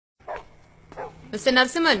Mister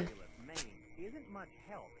Narasimhan,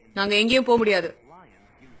 நாங்க எங்கேயும் போக முடியாது.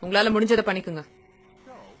 உங்களால முடிஞ்சதை பண்ணிக்குங்க.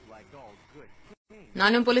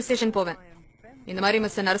 நானும் போலீஸ் ஸ்டேஷன் போவேன். இந்த மாதிரி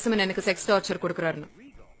மிஸ்டர் நரசிம்மன் எனக்கு செக்ஸ் டார்ச்சர் கொடுக்கறாருன்னு.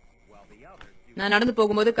 நான் நடந்து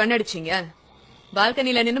போகும்போது கண்ணடிச்சீங்க,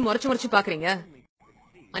 பால்கனில நின்னு முறைச்சு பாக்குறீங்க.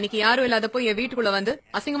 அன்னைக்கு யாரும் இல்லாதப்போ என் வீட்டுக்குள்ள வந்து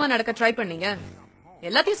அசிங்கமா நடக்க ட்ரை பண்ணீங்க.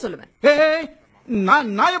 எல்லாத்தையும் சொல்லுவேன்.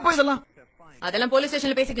 அதெல்லாம் போலீஸ்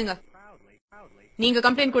ஸ்டேஷன்ல பேசிக்கங்க. நீங்க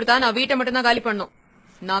கம்ப்ளைண்ட் கொடுத்தா நான் வீட்டை மட்டும் தான் காலி பண்ணும்.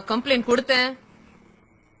 நான் கம்ப்ளைண்ட் கொடுத்தேன்.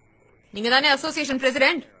 நீங்க தானே அசோசியேஷன்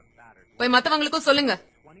பிரசிடென்ட், போய் மத்தவங்களுக்கும் சொல்லுங்க.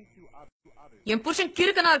 என் புருஷன்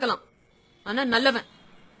கிறுக்கனா இருக்கலாம், ஆனா நல்லவன்.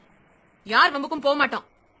 யார் வம்புக்கும் போக மாட்டான்.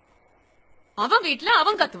 அவன் வீட்டுல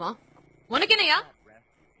அவன் கத்துவான். உனக்கு என்னையா?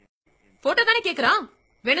 போட்டோ தானே கேக்குறான்.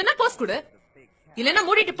 வேணும்னா போஸ்ட் கொடு, இல்லன்னா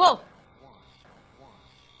மூடிட்டு போ.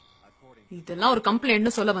 இதெல்லாம் ஒரு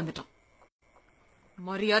கம்ப்ளைண்ட் சொல்ல வந்துட்டான்.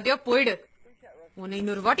 மரியாதையா போயிடு. உன்னை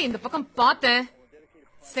இன்னொரு வாட்டி இந்த பக்கம் பார்த்தேன்,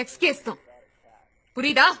 செக்ஸ் கேஸ் தான்.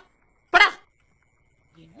 புரியுதா? படா.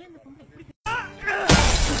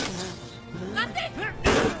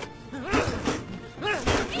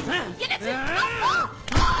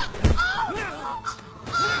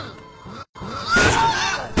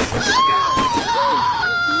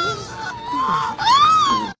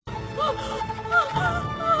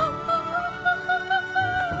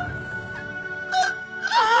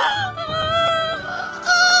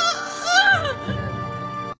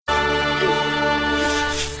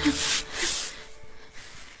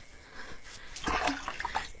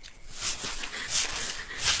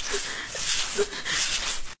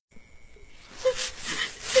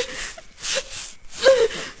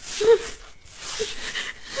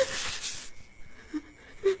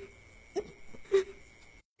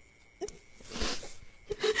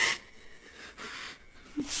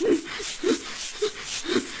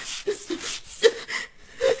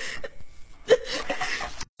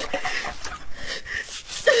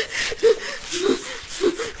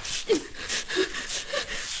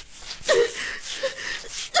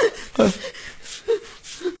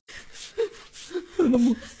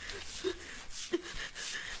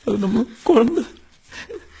 நம்ம குழந்தை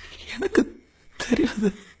எனக்கு தெரியாது.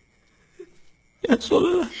 ஏன்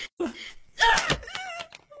சொல்லல?